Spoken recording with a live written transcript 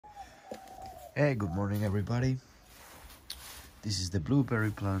Hey, good morning everybody. This is the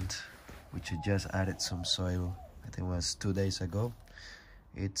blueberry plant, which I just added some soil, I think it was 2 days ago.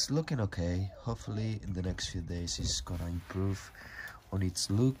 It's looking okay. Hopefully in the next few days it's gonna improve on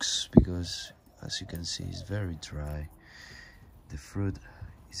its looks, because as you can see it's very dry. The fruit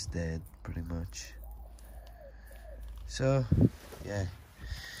is dead pretty much. So yeah,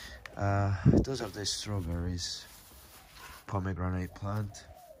 those are the strawberries. Pomegranate plant.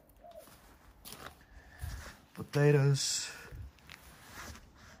 Potatoes.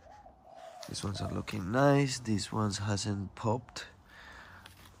 These ones are looking nice. These ones hasn't popped.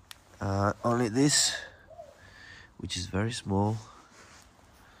 Only this, which is very small.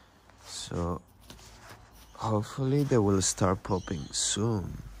 So hopefully they will start popping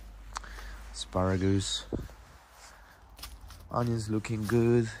soon. Asparagus. Onions looking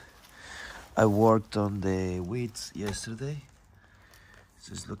good. I worked on the weeds yesterday,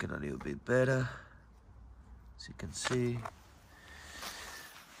 so it's looking a little bit better, as you can see.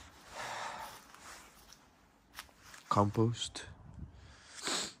 Compost.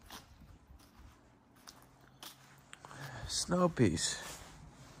 Snow peas.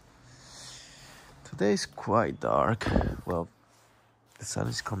 Today is quite dark. Well, the sun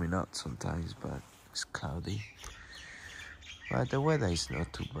is coming out sometimes, but it's cloudy. But the weather is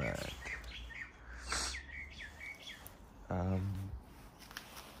not too bad.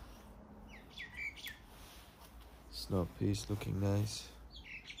 Snow peas looking nice.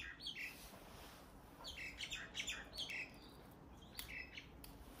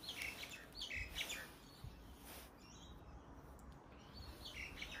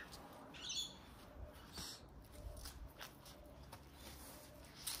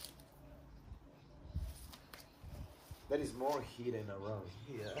 There is more hidden around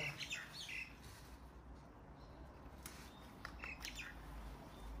here.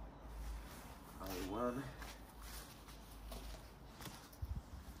 Another one.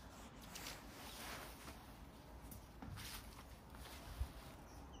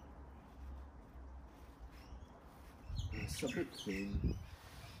 It's a bit thin.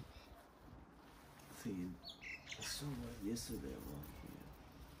 I saw one yesterday around here.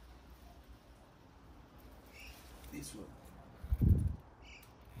 This one.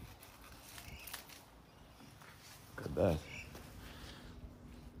 Look at that.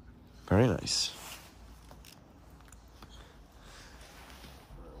 Very nice.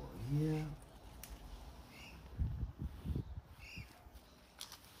 Another one here.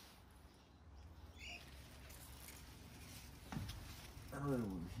 Another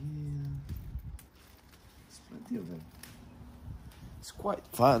one here. There's plenty of them. It's quite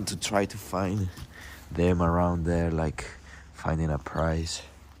fun to try to find them around there, like finding a prize.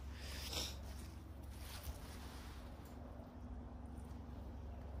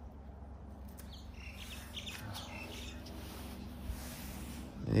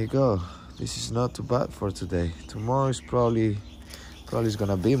 There you go. This is not too bad for today. Tomorrow is probably is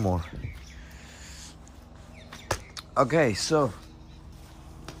gonna be more. Okay, so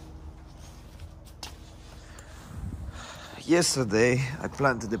yesterday I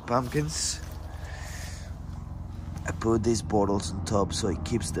planted the pumpkins. I put these bottles on top so it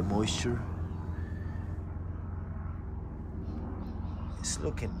keeps the moisture. It's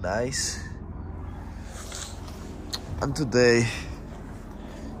looking nice. And today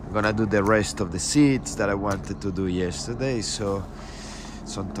I'm gonna do the rest of the seeds that I wanted to do yesterday. So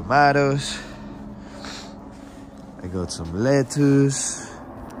some tomatoes. I got some lettuce.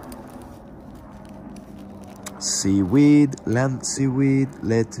 Seaweed, land seaweed,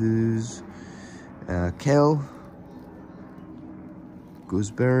 lettuce, kale,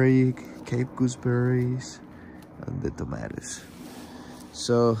 gooseberry, Cape gooseberries, and the tomatoes.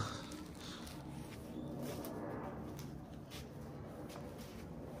 So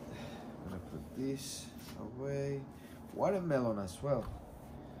I'm gonna put this away. Watermelon as well.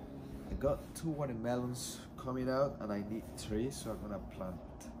 I got 2 watermelons coming out and I need 3, so I'm gonna plant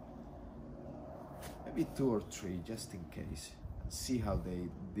maybe 2 or 3 just in case and see how they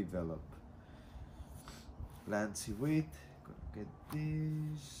develop. Plant seaweed. Gonna get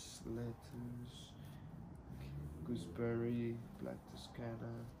this, lettuce, gooseberry, black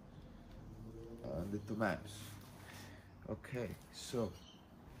Toscana, and the tomatoes. Okay, so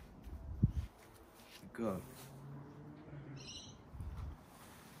go.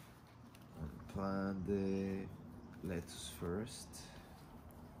 Plant the lettuce first.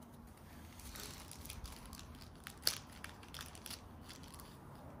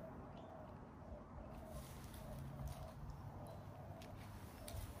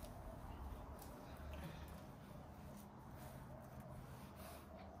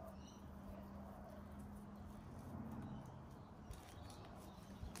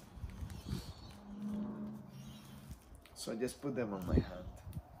 So I just put them on my hand.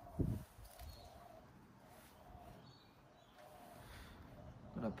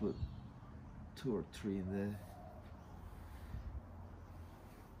 I'm gonna put 2 or 3 in there.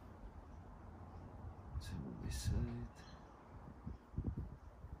 So on this side.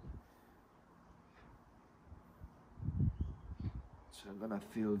 So I'm gonna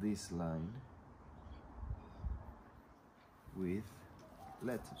fill this line with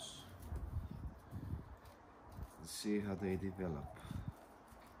lettuce and see how they develop.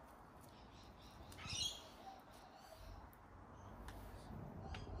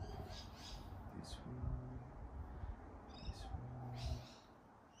 This one,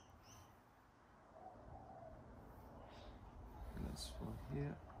 last one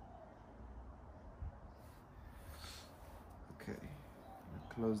here. Okay, now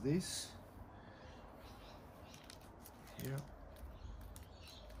close this here.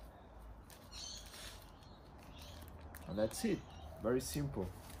 And that's it, very simple.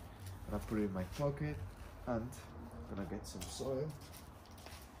 I'm gonna put it in my pocket and I'm gonna get some soil.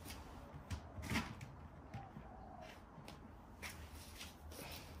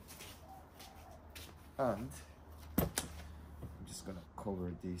 And I'm just gonna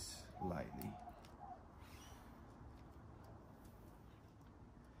cover this lightly.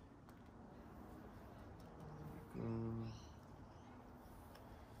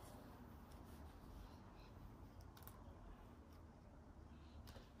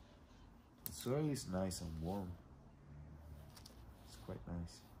 The soil is nice and warm. It's quite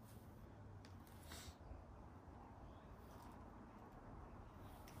nice.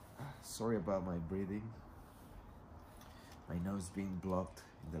 Sorry about my breathing. My nose being blocked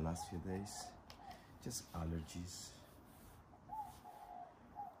in the last few days. Just allergies.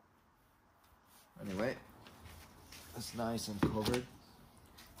 Anyway, it's nice and covered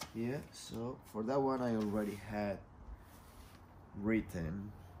here. So for that one I already had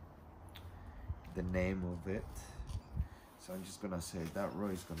written the name of it. So I'm just gonna say that row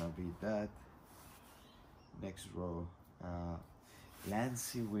is gonna be that. Next row, land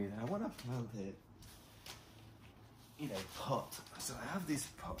seaweed. I wanna plant it in a pot. So I have this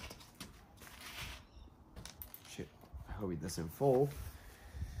pot. Shit, I hope it doesn't fall.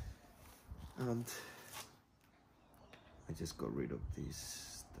 And I just got rid of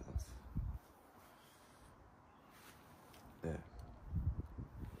this stuff. There.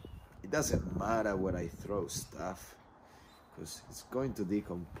 It doesn't matter where I throw stuff because it's going to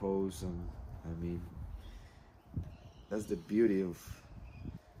decompose, and I mean, that's the beauty of,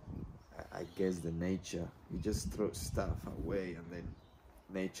 I guess, the nature. You just throw stuff away and then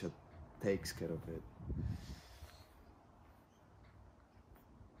nature takes care of it.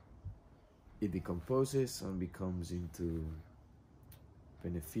 It decomposes and becomes into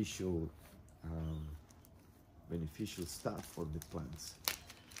beneficial stuff for the plants.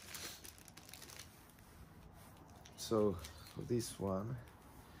 So for this one,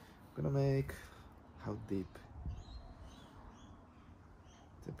 I'm gonna make how deep.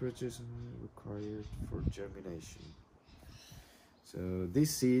 Temperatures required for germination. So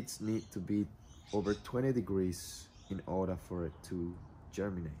these seeds need to be over 20 degrees in order for it to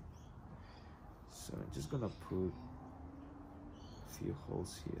germinate. So I'm just gonna put a few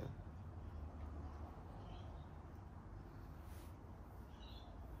holes here.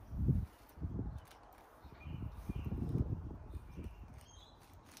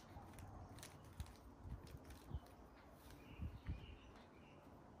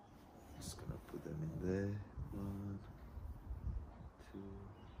 Just gonna put them in there. 1, 2.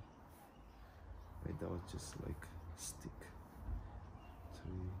 Wait, that was just like a stick.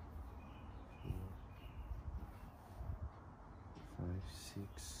 3, 4, 5,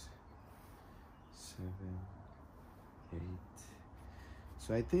 6, 7, 8.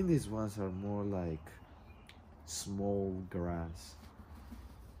 So I think these ones are more like small grass,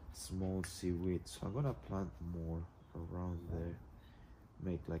 small seaweed. So I'm gonna plant more around there,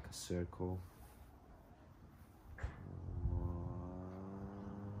 make like a circle. 1,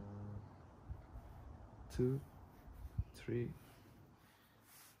 2, 3.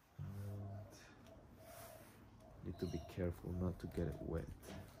 And need to be careful not to get it wet.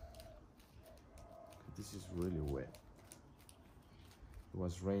 This is really wet. It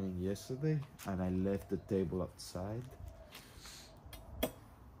was raining yesterday and I left the table outside.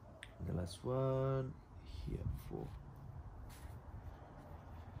 The last one here, 4.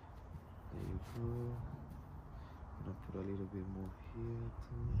 There you go. I'm gonna put a little bit more here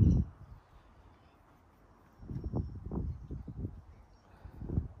too.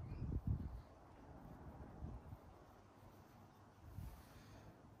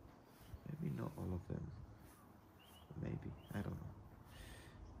 Maybe not all of them. Maybe.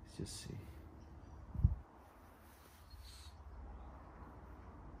 just see.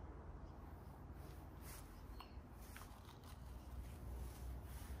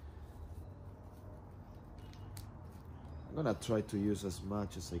 I'm gonna try to use as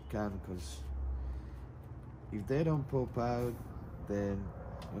much as I can, because if they don't pop out, then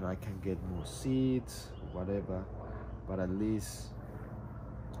you know I can get more seeds, whatever. But at least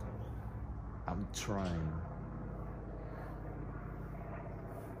I'm trying.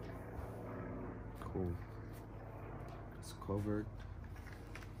 Cool. It's covered.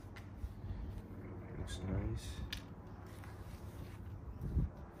 Looks nice.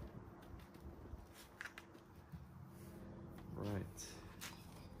 Right.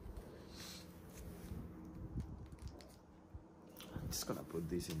 I'm just gonna put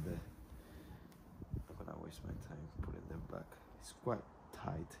this in there. I'm gonna waste my time putting them back. It's quite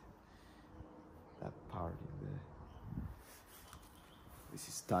tight, that part in there. This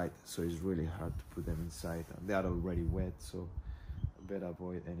is tight, so it's really hard to put them inside, and they are already wet, so I better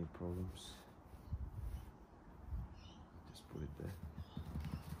avoid any problems. Just put it there.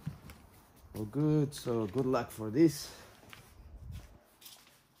 Well, good. So good luck for this.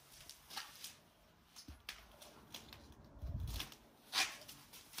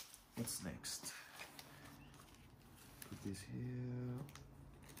 What's next? Put this here.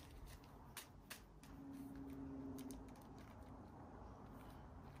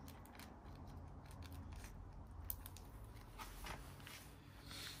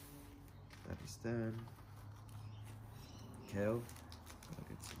 That is done. Kale. Gotta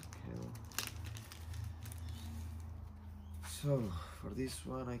get some kale. So for this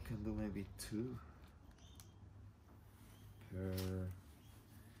one, I can do maybe 2 per.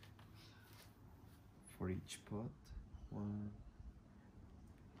 For each pot. 1.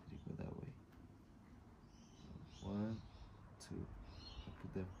 Did it go that way? 1, 2. I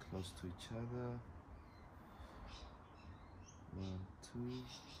put them close to each other. 1, 2.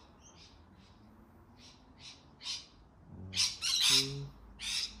 1, 2.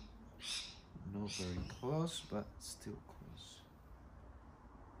 Not very close, but still close.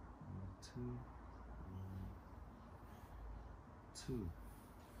 1, 2. 1, 2.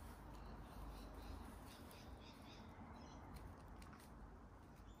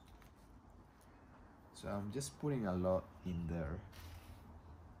 So I'm just putting a lot in there.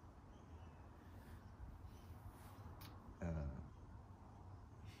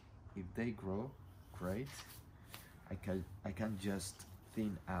 If they grow, great. I can just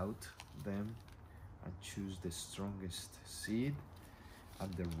thin out them and choose the strongest seed,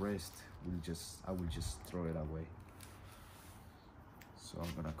 and the rest I will just throw it away. So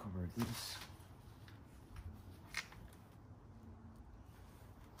I'm gonna cover this.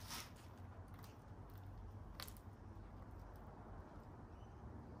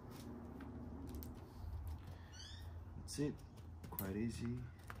 That's it, quite easy.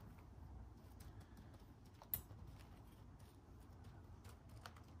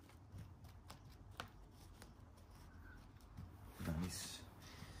 Nice.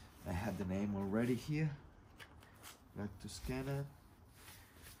 I had the name already here. Back to Toscana.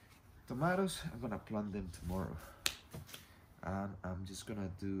 Tomatoes, I'm gonna plant them tomorrow. And I'm just gonna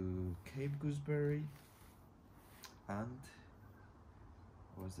do Cape gooseberry and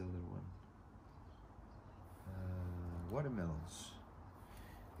what was the other one? Watermelons.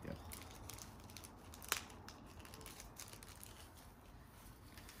 Yep.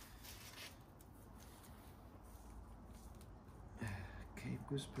 Cape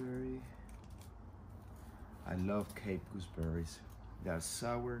gooseberry. I love Cape gooseberries. They are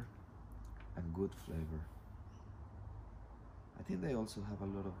sour and good flavor. I think they also have a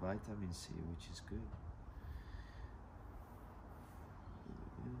lot of vitamin C, which is good.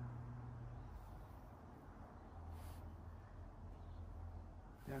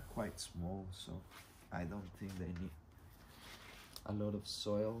 They are quite small, so I don't think they need a lot of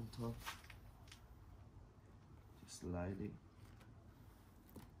soil on top. Just lightly.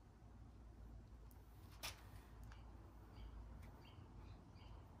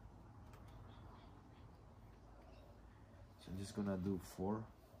 So I'm just gonna do 4.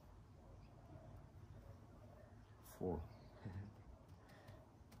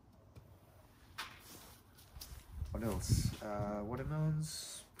 What else?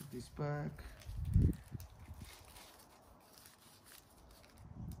 Watermelons. Put this back.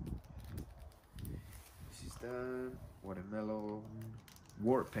 This is done. Watermelon.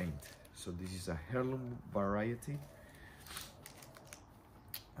 War paint. So this is a heirloom variety,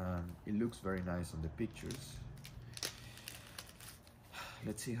 and it looks very nice on the pictures.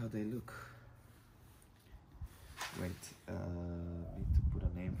 Let's see how they look. Wait, need to put a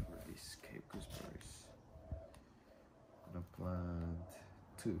name for it.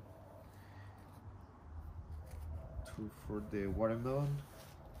 two. Two for the watermelon.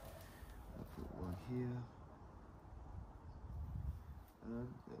 I'll put one here. And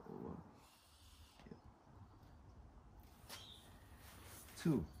the other one here.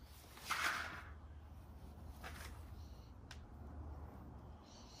 Two.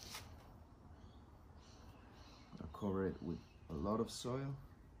 I'll cover it with a lot of soil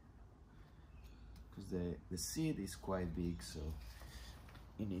because the seed is quite big, so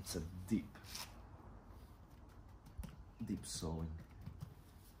it needs a deep sowing.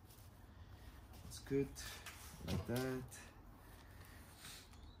 It's good, like that.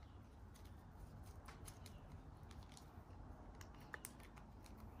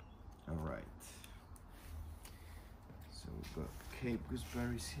 All right, so we've got Cape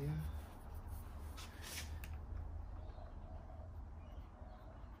gooseberries here.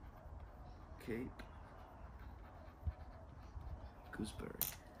 Cape gooseberry.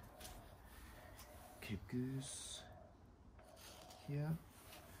 Cape goose here.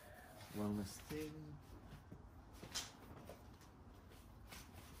 Wellness thing.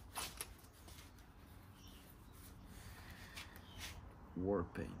 War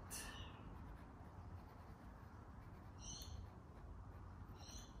paint.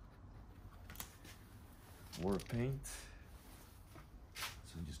 War paint.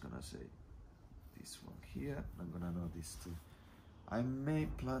 So I'm just gonna say this one here. I'm gonna know this too. I may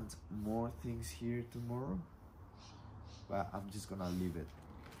plant more things here tomorrow, but I'm just gonna leave it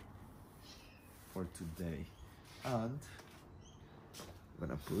for today. And I'm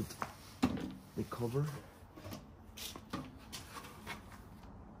gonna put the cover. I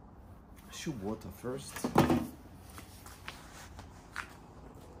should water first.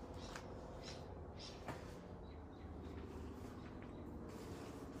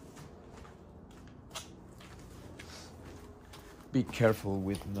 Be careful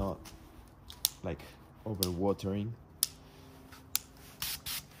with not like over watering.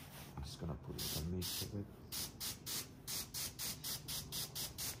 I'm just gonna put it a mix of it.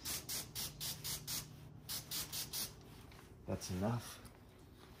 That's enough.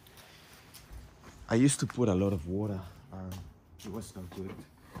 I used to put a lot of water and it was not good.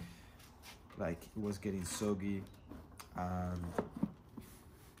 Like it was getting soggy and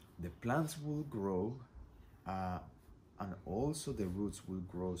the plants will grow and also the roots will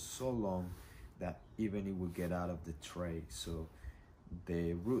grow so long that even it will get out of the tray. So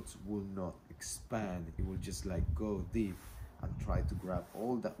the roots will not expand. It will just like go deep and try to grab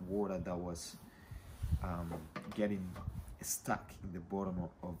all that water that was getting stuck in the bottom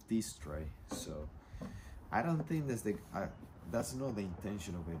of this tray. So I don't think that's not the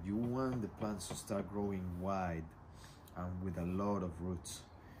intention of it. You want the plants to start growing wide and with a lot of roots.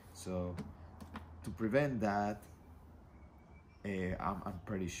 So to prevent that, I'm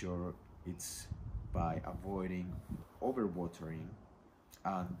pretty sure it's by avoiding overwatering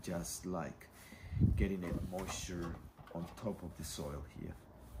and just like getting a moisture on top of the soil here.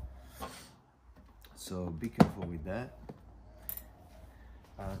 So be careful with that.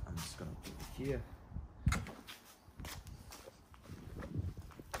 I'm just gonna put it here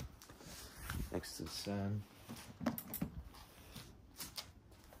next to the sun.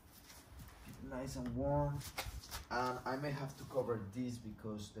 Nice and warm. And I may have to cover this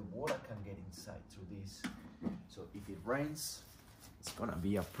because the water can get inside through this. So if it rains, it's gonna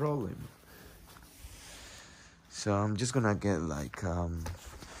be a problem. So I'm just gonna get like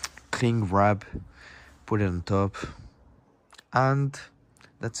cling wrap, put it on top, and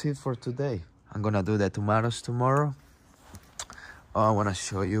that's it for today. I'm gonna do the tomatoes tomorrow. Oh, I wanna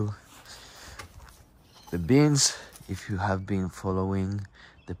show you the beans. If you have been following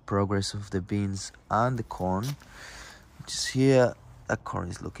the progress of the beans and the corn, just here, that corn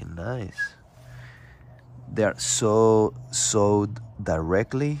is looking nice. They are so sowed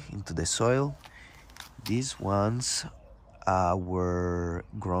directly into the soil. These ones were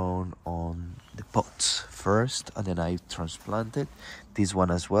grown on the pots first, and then I transplanted this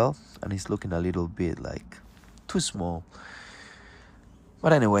one as well, and it's looking a little bit like too small,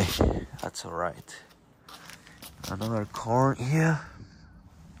 but anyway, that's all right. Another corn here,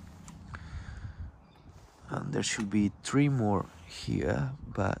 and there should be 3 more here,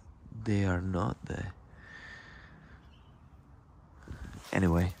 but they are not there.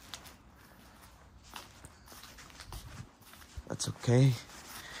 Anyway, that's okay.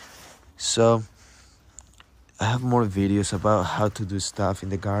 So I have more videos about how to do stuff in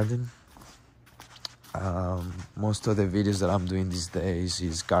the garden. Most of the videos that I'm doing these days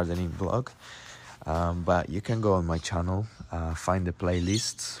is gardening vlog. But you can go on my channel, find the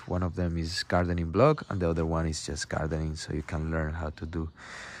playlists. One of them is gardening blog and the other one is just gardening, so you can learn how to do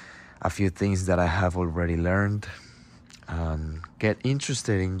a few things that I have already learned and get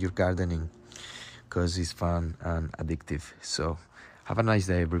interested in your gardening because it's fun and addictive. So have a nice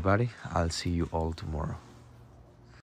day, everybody. I'll see you all tomorrow.